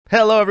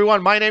Hello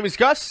everyone, my name is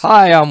Gus.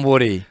 Hi, I'm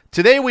Woody.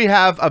 Today we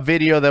have a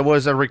video that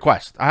was a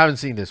request. I haven't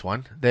seen this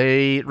one.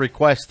 They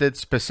requested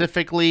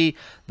specifically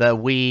that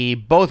we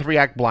both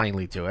react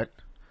blindly to it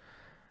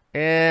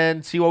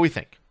and see what we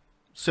think.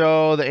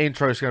 So the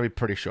intro is going to be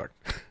pretty short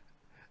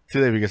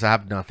today because I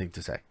have nothing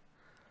to say.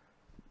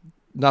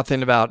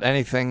 Nothing about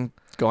anything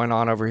going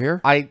on over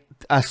here? I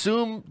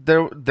assume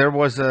there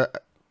was a...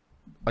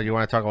 Oh, you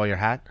want to talk about your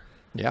hat?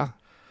 Yeah.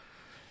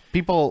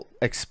 People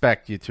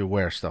expect you to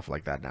wear stuff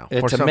like that now.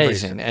 It's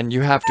amazing. And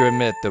you have to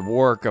admit the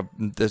work of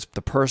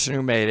the person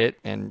who made it,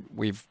 and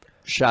we've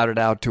shouted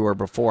out to her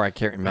before. I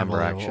can't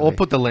remember, actually. We'll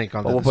put the link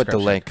on the description. We'll put the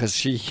link because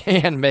she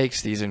hand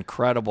makes these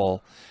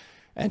incredible,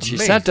 and she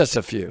sent us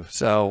a few.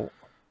 So,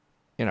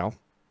 you know.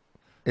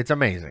 It's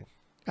amazing.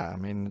 I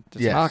mean,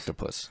 it's an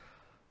octopus.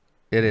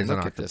 It is.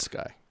 Look at this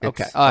guy. It's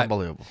okay,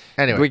 unbelievable.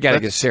 Anyway, we got to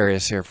get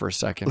serious here for a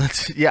second.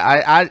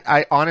 Yeah,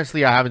 I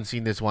honestly, I haven't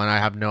seen this one. I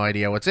have no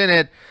idea what's in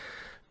it,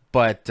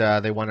 but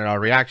they wanted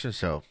our reaction,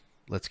 so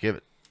let's give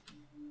it.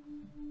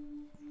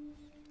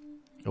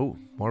 Oh,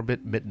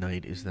 Morbid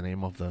Midnight is the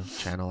name of the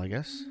channel, I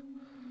guess.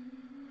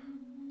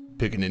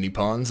 Piccaninnie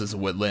Ponds is a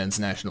wetlands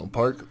national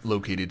park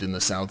located in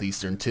the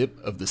southeastern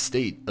tip of the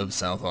state of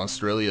South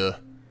Australia.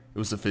 It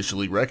was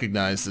officially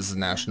recognized as a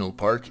national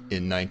park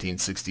in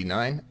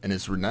 1969 and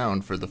is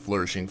renowned for the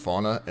flourishing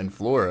fauna and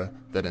flora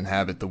that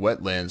inhabit the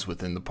wetlands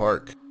within the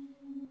park.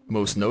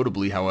 Most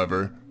notably,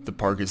 however, the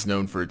park is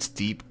known for its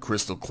deep,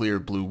 crystal clear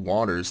blue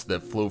waters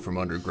that flow from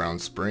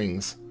underground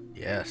springs.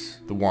 Yes.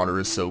 The water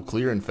is so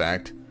clear, in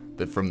fact,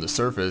 that from the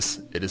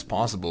surface, it is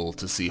possible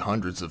to see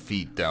hundreds of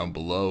feet down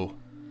below.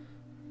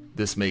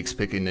 This makes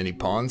Piccaninnie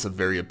Ponds a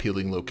very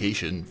appealing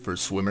location for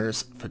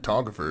swimmers,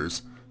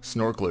 photographers,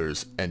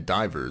 snorkelers, and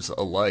divers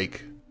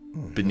alike.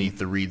 Beneath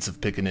the reeds of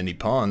Piccaninnie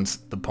Ponds,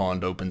 the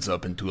pond opens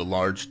up into a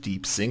large,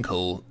 deep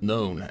sinkhole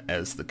known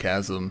as the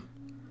chasm.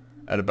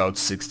 At about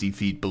 60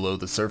 feet below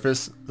the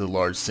surface, the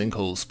large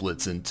sinkhole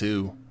splits in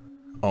two.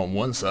 On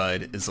one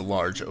side is a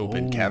large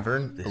open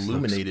cavern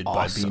illuminated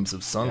by beams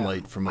of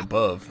sunlight from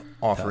above,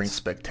 offering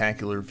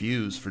spectacular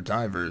views for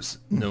divers,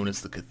 known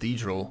as the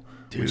Cathedral,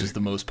 which is the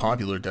most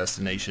popular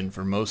destination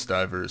for most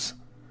divers.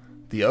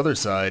 The other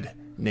side,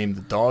 named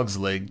the Dog's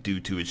Leg due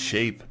to its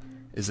shape,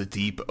 is a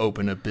deep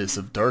open abyss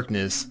of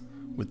darkness,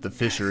 with the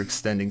fissure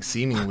extending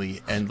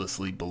seemingly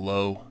endlessly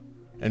below.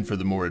 And for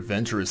the more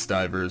adventurous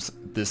divers,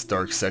 this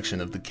dark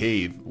section of the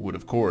cave would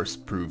of course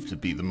prove to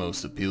be the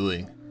most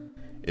appealing.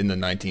 In the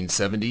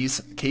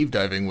 1970s, cave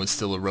diving was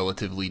still a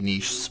relatively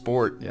niche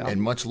sport,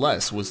 and much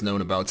less was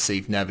known about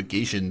safe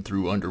navigation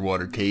through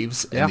underwater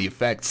caves and the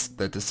effects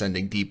that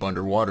descending deep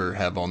underwater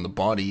have on the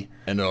body,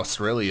 and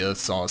Australia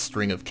saw a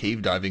string of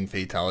cave diving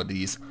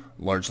fatalities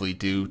largely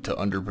due to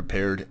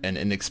underprepared and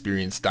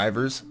inexperienced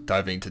divers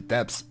diving to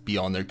depths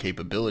beyond their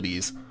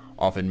capabilities,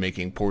 often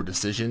making poor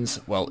decisions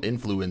while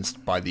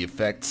influenced by the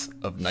effects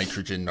of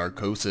nitrogen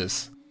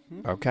narcosis.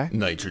 Okay.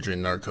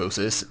 Nitrogen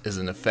narcosis is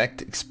an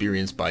effect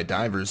experienced by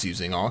divers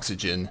using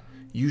oxygen,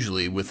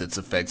 usually with its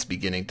effects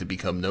beginning to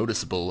become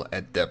noticeable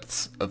at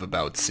depths of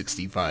about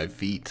 65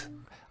 feet.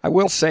 I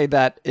will say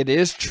that it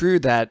is true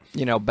that,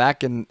 you know,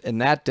 back in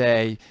that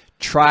day,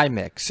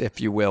 trimix, if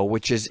you will,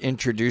 which is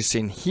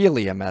introducing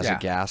helium as a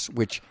gas,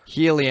 which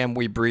helium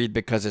we breathe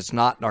because it's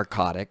not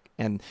narcotic.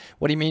 And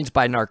what he means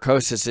by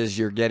narcosis is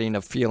you're getting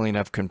a feeling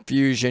of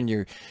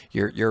confusion.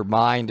 Your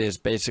mind is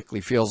basically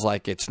feels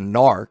like it's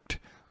narked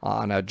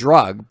on a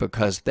drug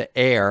because the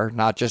air,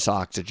 not just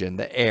oxygen,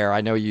 the air, I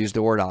know you used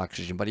the word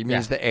oxygen, but he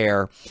means the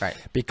air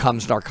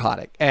becomes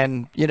narcotic.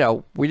 And, you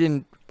know, we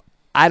didn't,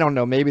 I don't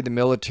know, maybe the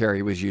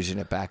military was using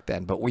it back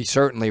then, but we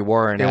certainly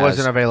weren't. It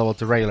wasn't available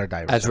to regular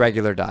divers. As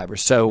regular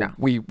divers. So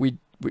we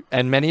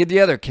and many of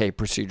the other cave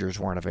procedures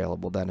weren't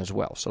available then as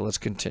well. So let's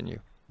continue.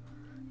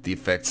 The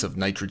effects of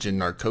nitrogen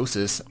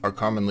narcosis are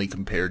commonly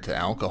compared to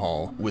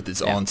alcohol, with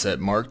its onset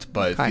marked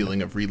by a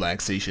feeling of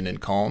relaxation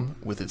and calm,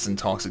 with its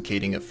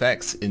intoxicating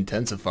effects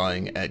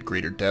intensifying at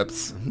greater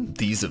depths.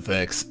 These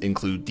effects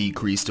include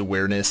decreased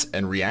awareness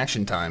and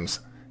reaction times,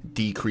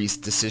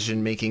 decreased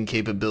decision-making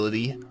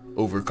capability,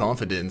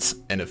 overconfidence,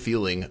 and a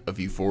feeling of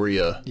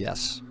euphoria.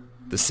 Yes.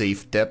 The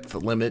safe depth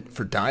limit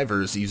for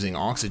divers using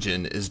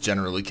oxygen is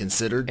generally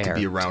considered to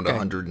be around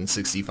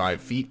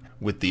 165 feet,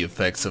 with the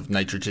effects of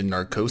nitrogen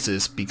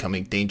narcosis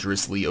becoming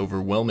dangerously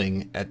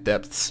overwhelming at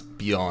depths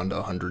beyond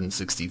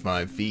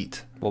 165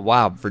 feet. Well,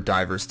 wow. For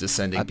divers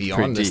descending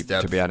beyond this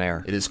depth, to be on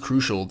air. It is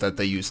crucial that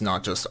they use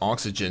not just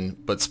oxygen,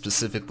 but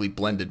specifically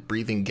blended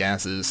breathing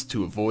gases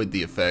to avoid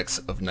the effects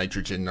of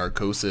nitrogen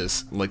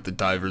narcosis, like the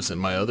divers in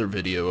my other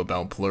video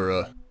about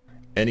pleura.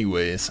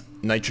 Anyways,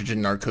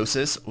 nitrogen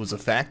narcosis was a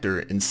factor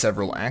in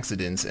several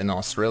accidents in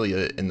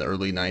Australia in the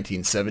early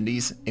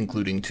 1970s,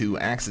 including 2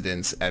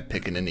 accidents at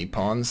Piccaninnie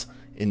Ponds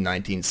in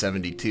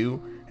 1972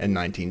 and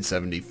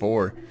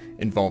 1974,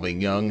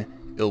 involving young,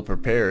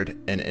 ill-prepared,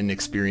 and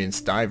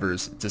inexperienced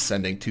divers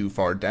descending too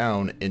far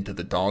down into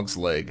the Dog's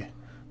Leg.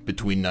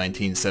 Between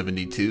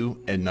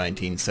 1972 and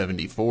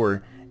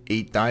 1974,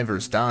 8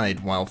 divers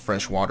died while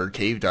freshwater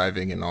cave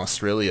diving in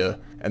Australia,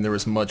 and there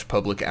was much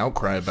public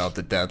outcry about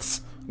the deaths,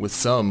 with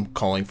some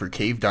calling for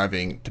cave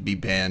diving to be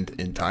banned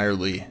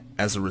entirely.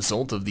 As a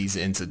result of these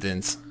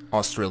incidents,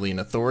 Australian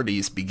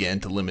authorities began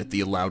to limit the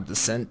allowed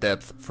descent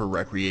depth for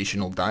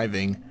recreational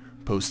diving,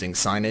 posting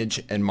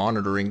signage and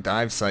monitoring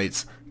dive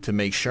sites to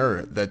make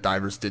sure that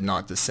divers did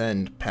not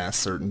descend past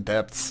certain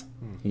depths.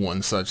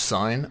 One such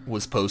sign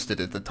was posted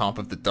at the top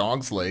of the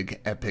Dog's Leg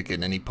at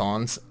Piccaninnie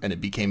Ponds, and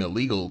it became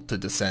illegal to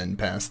descend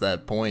past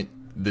that point.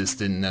 This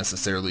didn't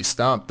necessarily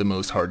stop the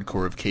most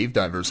hardcore of cave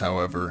divers,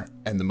 however,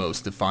 and the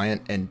most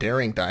defiant and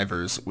daring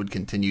divers would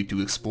continue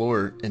to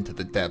explore into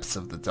the depths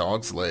of the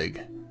Dog's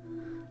Leg.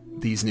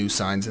 These new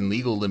signs and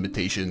legal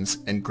limitations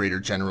and greater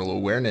general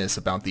awareness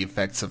about the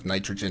effects of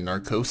nitrogen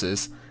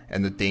narcosis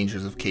and the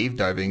dangers of cave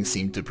diving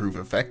seemed to prove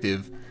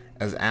effective,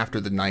 as after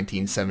the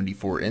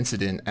 1974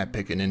 incident at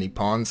Piccaninnie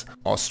Ponds,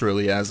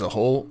 Australia as a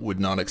whole would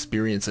not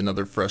experience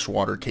another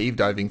freshwater cave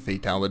diving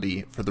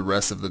fatality for the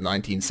rest of the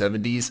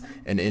 1970s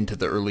and into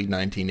the early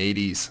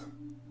 1980s.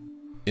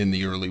 In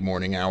the early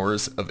morning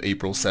hours of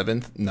April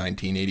 7,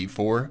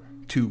 1984,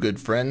 two good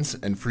friends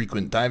and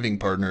frequent diving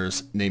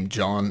partners named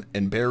John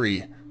and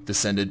Barry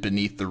descended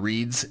beneath the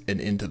reeds and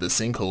into the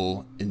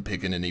sinkhole in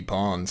Piccaninnie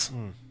Ponds.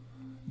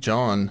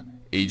 John,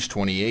 age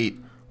 28,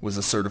 was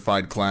a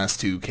certified Class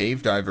 2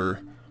 cave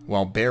diver,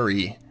 while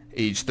Barry,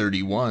 age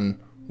 31,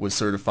 was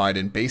certified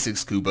in basic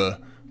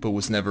scuba, but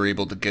was never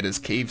able to get his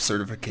cave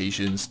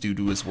certifications due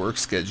to his work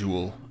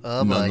schedule.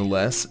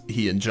 Nonetheless,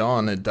 he and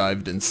John had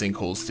dived in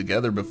sinkholes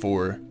together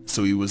before,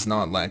 so he was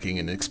not lacking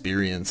in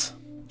experience.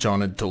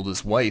 John had told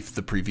his wife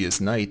the previous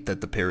night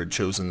that the pair had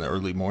chosen the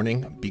early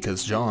morning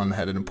because John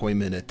had an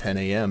appointment at 10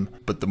 a.m.,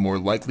 but the more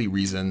likely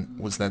reason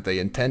was that they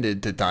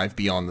intended to dive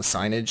beyond the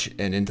signage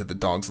and into the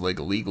Dog's Leg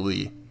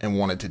illegally, and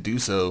wanted to do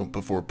so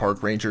before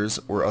park rangers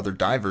or other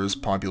divers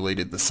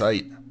populated the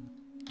site.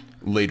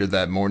 Later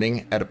that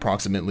morning, at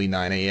approximately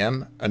 9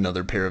 a.m.,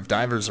 another pair of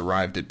divers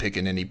arrived at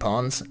Piccaninnie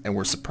Ponds and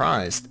were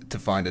surprised to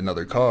find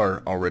another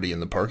car already in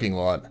the parking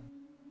lot.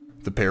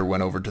 The pair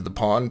went over to the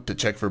pond to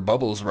check for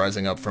bubbles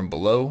rising up from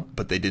below,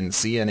 but they didn't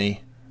see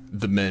any.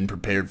 The men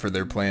prepared for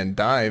their planned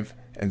dive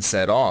and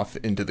set off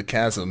into the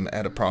chasm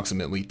at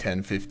approximately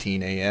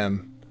 10:15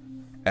 a.m.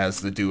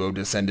 As the duo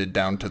descended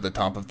down to the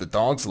top of the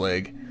Dog's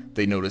Leg,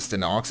 they noticed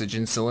an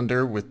oxygen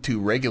cylinder with two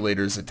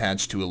regulators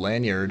attached to a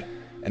lanyard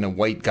and a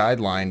white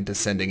guideline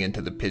descending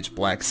into the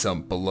pitch-black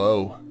sump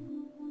below.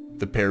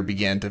 The pair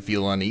began to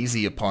feel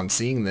uneasy upon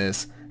seeing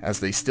this, as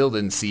they still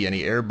didn't see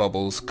any air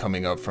bubbles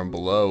coming up from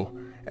below,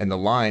 and the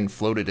line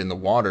floated in the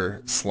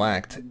water,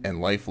 slacked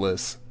and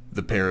lifeless.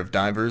 The pair of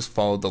divers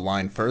followed the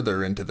line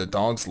further into the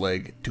Dog's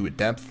Leg to a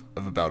depth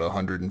of about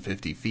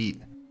 150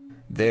 feet.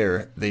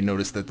 There, they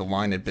noticed that the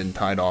line had been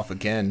tied off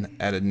again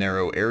at a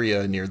narrow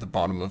area near the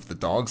bottom of the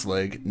Dog's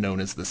Leg known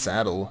as the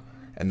saddle,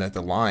 and that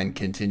the line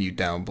continued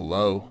down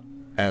below.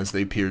 As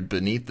they peered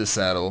beneath the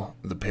saddle,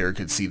 the pair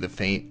could see the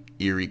faint,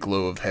 eerie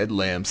glow of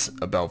headlamps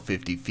about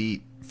 50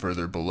 feet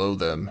further below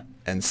them,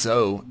 and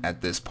so,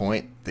 at this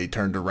point, they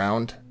turned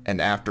around and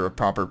after a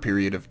proper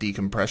period of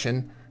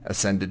decompression,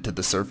 ascended to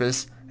the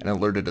surface and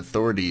alerted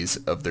authorities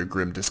of their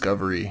grim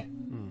discovery.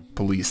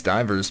 Police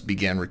divers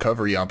began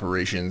recovery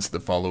operations the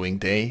following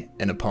day,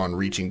 and upon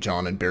reaching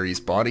John and Barry's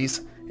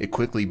bodies, it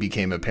quickly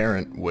became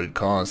apparent what had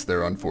caused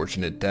their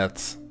unfortunate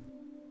deaths.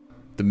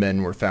 The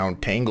men were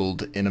found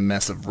tangled in a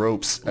mess of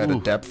ropes at a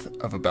depth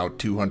of about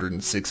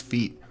 206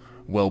 feet,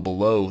 well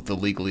below the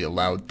legally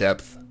allowed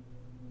depth.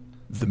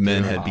 The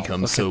men had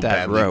become so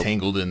badly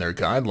tangled in their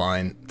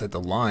guideline that the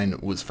line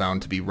was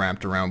found to be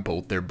wrapped around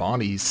both their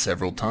bodies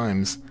several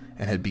times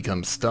and had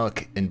become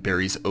stuck in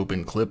Barry's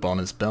open clip on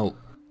his belt,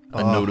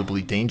 a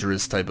notably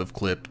dangerous type of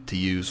clip to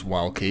use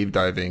while cave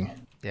diving.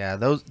 Yeah,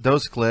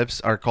 those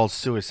clips are called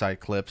suicide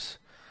clips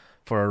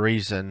for a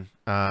reason.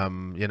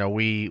 You know,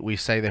 we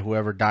say that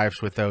whoever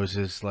dives with those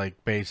is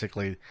like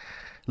basically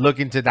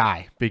looking to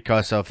die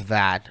because of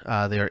that.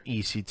 They're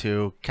easy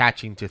to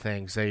catch into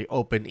things. They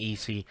open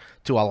easy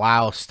to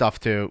allow stuff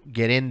to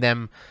get in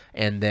them,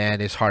 and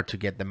then it's hard to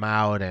get them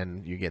out,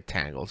 and you get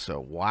tangled. So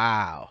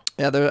wow.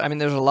 Yeah, I mean,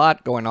 there's a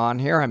lot going on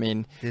here. I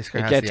mean, this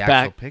guy has the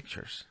actual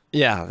pictures.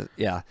 Yeah,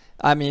 yeah.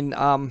 I mean,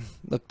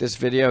 look, this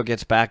video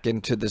gets back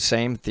into the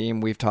same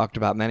theme we've talked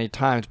about many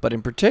times, but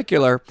in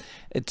particular,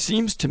 it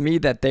seems to me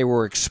that they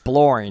were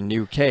exploring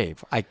New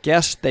Cave. I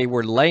guess they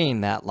were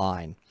laying that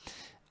line.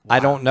 Wow. I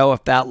don't know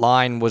if that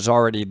line was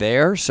already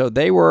there. So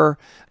they were,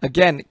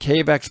 again,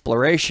 cave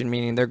exploration,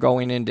 meaning they're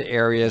going into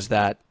areas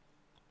that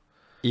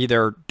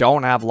either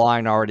don't have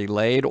line already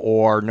laid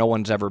or no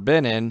one's ever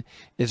been in,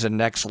 is a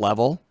next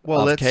level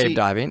of cave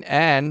diving.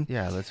 And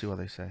yeah, let's see what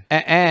they say.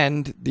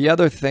 And the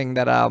other thing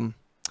that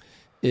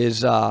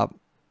is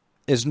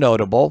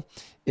notable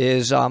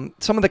is some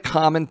of the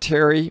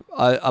commentary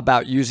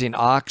about using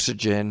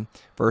oxygen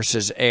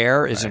versus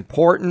air is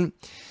important.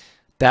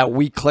 That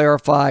we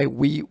clarify,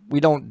 we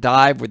don't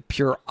dive with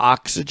pure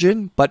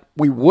oxygen, but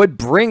we would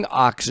bring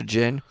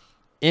oxygen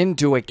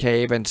into a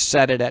cave and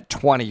set it at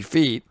 20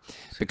 feet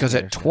because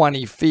at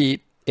 20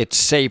 feet, it's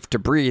safe to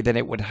breathe, and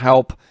it would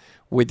help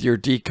with your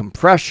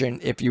decompression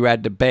if you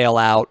had to bail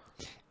out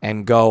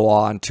and go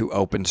on to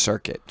open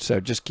circuit. So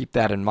just keep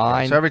that in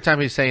mind. So every time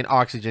he's saying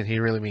oxygen, he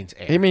really means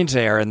air. He means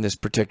air in this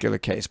particular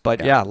case.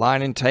 But yeah,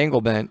 line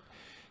entanglement,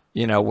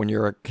 you know, when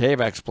you're a cave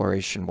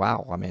exploration,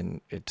 wow. I mean,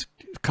 it's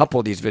a couple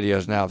of these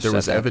videos now have There said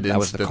was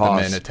evidence that the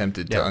men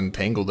attempted to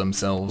untangle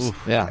themselves,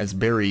 as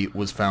Barry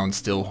was found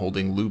still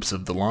holding loops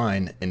of the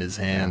line in his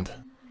hand.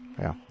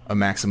 Yeah. A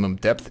maximum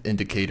depth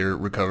indicator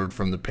recovered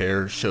from the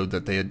pair showed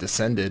that they had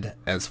descended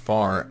as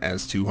far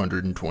as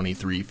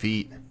 223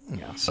 feet.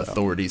 Yeah, so.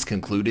 Authorities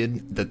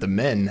concluded that the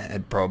men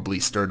had probably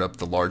stirred up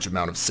the large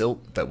amount of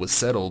silt that was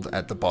settled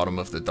at the bottom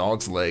of the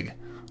dog's leg,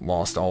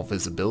 lost all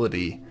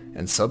visibility,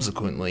 and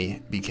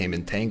subsequently became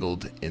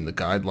entangled in the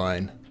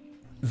guideline.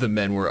 The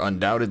men were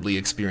undoubtedly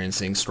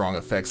experiencing strong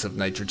effects of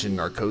nitrogen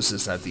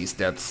narcosis at these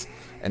depths,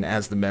 and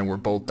as the men were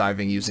both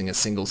diving using a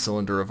single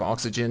cylinder of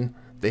oxygen,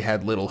 they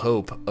had little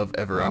hope of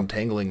ever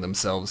untangling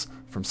themselves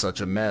from such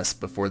a mess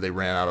before they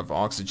ran out of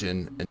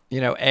oxygen. You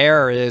know,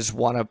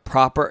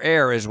 proper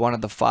air is one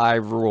of the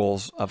 5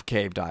 rules of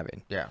cave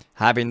diving. Yeah.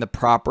 Having the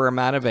proper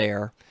amount of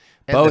air,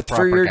 And both the for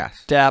proper your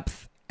gas.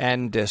 depth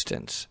and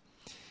distance.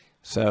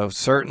 So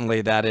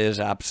certainly that is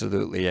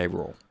absolutely a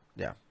rule.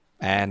 Yeah.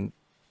 And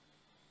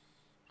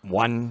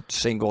one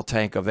single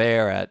tank of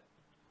air at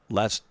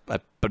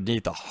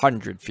beneath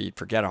 100 feet,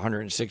 forget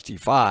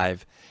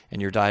 165,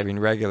 and you're diving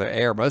regular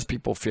air, most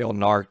people feel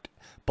narked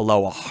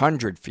below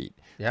 100 feet.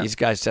 Yeah. These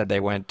guys said they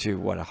went to,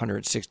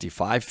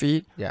 165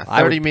 feet? Yeah,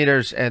 30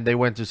 meters, and they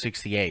went to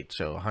 68,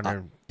 so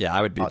 100. Yeah,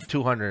 I would be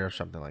 200 or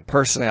something like that.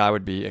 Personally, I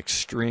would be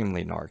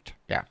extremely narked.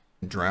 Yeah.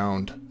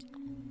 Drowned.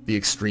 The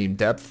extreme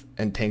depth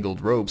and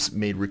tangled ropes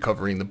made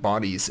recovering the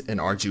bodies an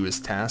arduous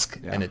task,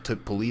 and it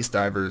took police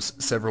divers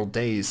several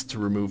days to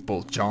remove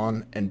both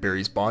John and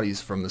Barry's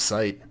bodies from the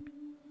site.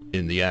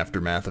 In the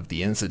aftermath of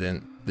the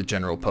incident, the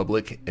general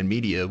public and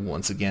media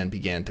once again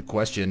began to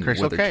question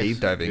whether cave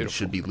diving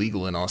should be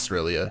legal in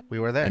Australia. We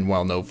were there. And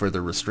while no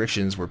further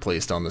restrictions were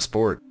placed on the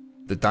sport,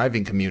 the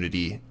diving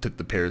community took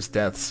the pair's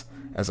deaths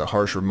as a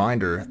harsh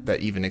reminder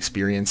that even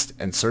experienced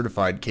and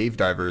certified cave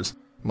divers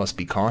must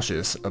be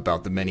cautious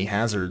about the many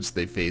hazards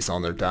they face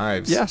on their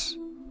dives. Yes.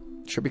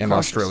 Should be and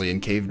cautious. Australian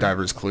cave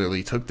divers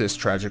clearly took this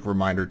tragic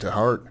reminder to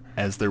heart,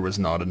 as there was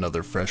not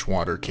another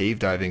freshwater cave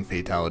diving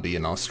fatality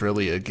in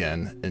Australia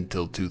again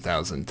until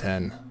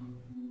 2010.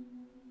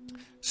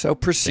 So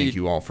Thank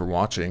you all for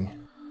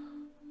watching.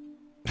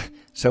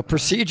 So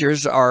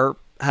procedures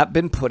have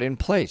been put in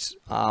place,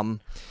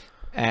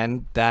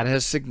 and that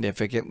has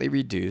significantly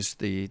reduced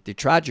the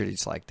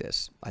tragedies like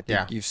this. I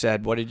think you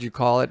said, what did you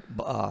call it?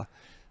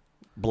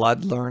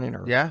 Blood learning,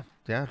 or yeah,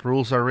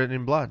 rules are written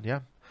in blood. Yeah.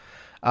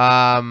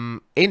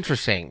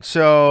 Interesting.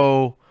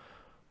 So,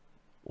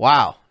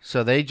 wow.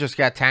 So they just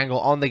got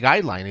tangled on the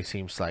guideline. It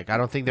seems like I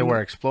don't think they were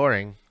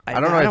exploring. I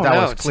don't know if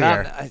that was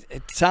clear.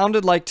 It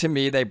sounded like to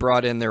me they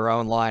brought in their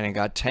own line and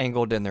got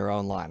tangled in their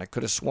own line. I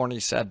could have sworn he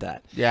said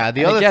that. Yeah.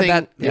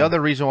 The other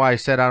reason why I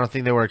said I don't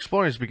think they were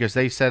exploring is because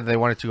they said they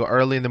wanted to go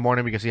early in the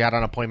morning because he had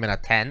an appointment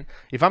at 10.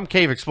 If I'm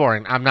cave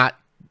exploring, I'm not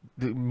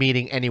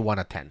meeting anyone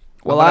at 10.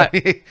 Well,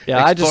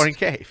 exploring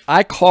cave.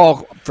 I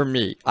call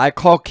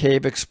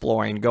cave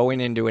exploring going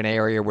into an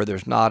area where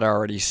there's not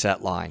already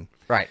set line.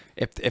 Right.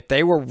 If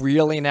they were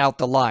reeling out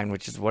the line,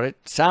 which is what it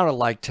sounded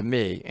like to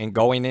me, and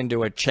going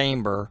into a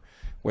chamber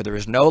where there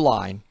is no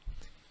line,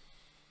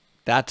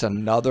 that's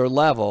another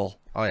level.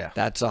 Oh, yeah.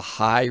 That's a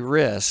high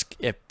risk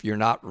if you're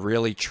not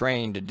really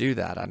trained to do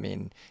that. I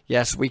mean,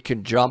 yes, we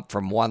can jump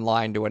from one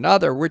line to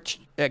another, which,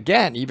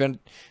 again, even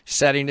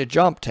setting a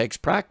jump takes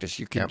practice.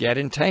 You can get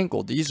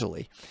entangled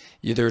easily.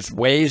 There's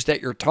ways that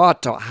you're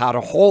taught how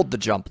to hold the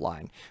jump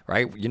line,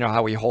 right? You know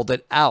how we hold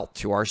it out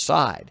to our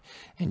side.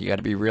 And you got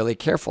to be really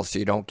careful so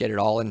you don't get it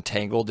all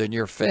entangled in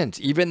your fins.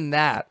 Even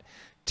that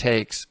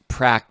takes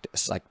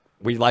practice. Like,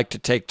 we like to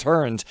take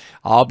turns.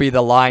 I'll be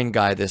the line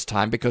guy this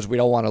time because we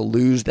don't want to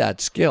lose that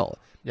skill.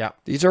 Yeah.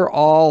 These are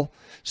all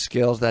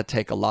skills that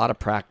take a lot of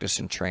practice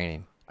and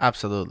training.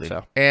 Absolutely.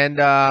 So. And,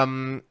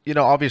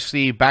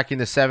 obviously back in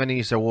the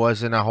 70s, there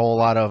wasn't a whole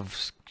lot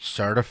of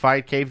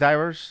certified cave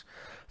divers.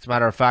 As a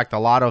matter of fact, a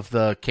lot of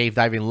the cave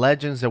diving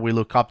legends that we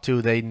look up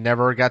to, they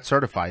never got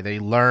certified. They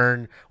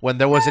learned when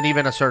there wasn't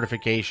even a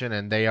certification,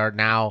 and they are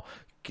now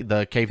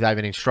the cave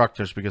diving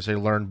instructors because they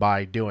learned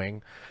by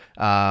doing,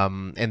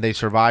 and they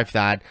survived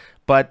that.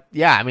 But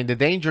yeah, I mean, the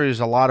danger is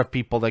a lot of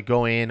people that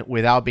go in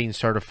without being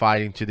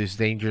certified into these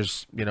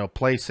dangerous,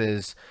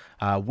 places.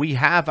 We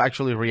have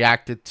actually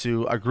reacted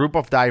to a group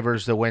of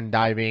divers that went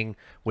diving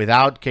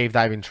without cave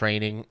diving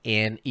training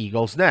in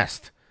Eagle's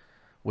Nest,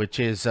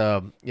 which is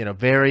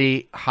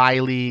very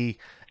highly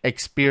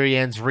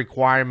experienced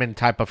requirement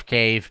type of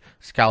cave.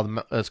 It's called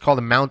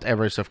the Mount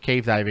Everest of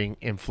cave diving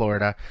in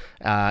Florida.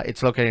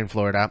 It's located in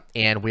Florida,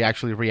 and we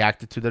actually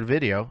reacted to the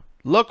video.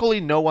 Luckily,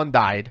 no one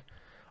died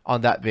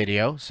on that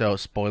video, so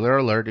spoiler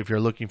alert, if you're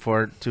looking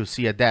to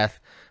see a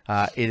death,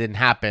 it didn't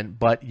happen,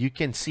 but you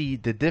can see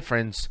the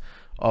difference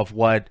of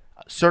what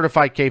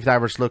certified cave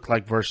divers look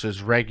like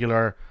versus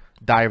regular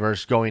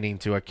divers going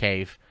into a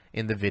cave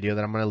in the video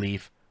that I'm going to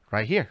leave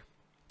right here.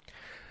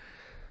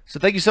 So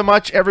thank you so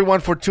much,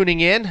 everyone, for tuning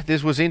in.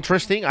 This was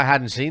interesting. I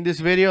hadn't seen this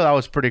video. That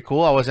was pretty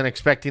cool. I wasn't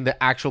expecting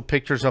the actual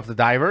pictures of the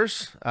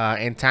divers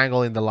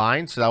entangled in the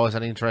line. So that was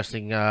an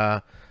interesting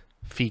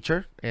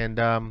feature.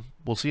 And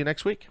we'll see you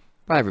next week.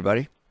 Bye,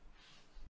 everybody.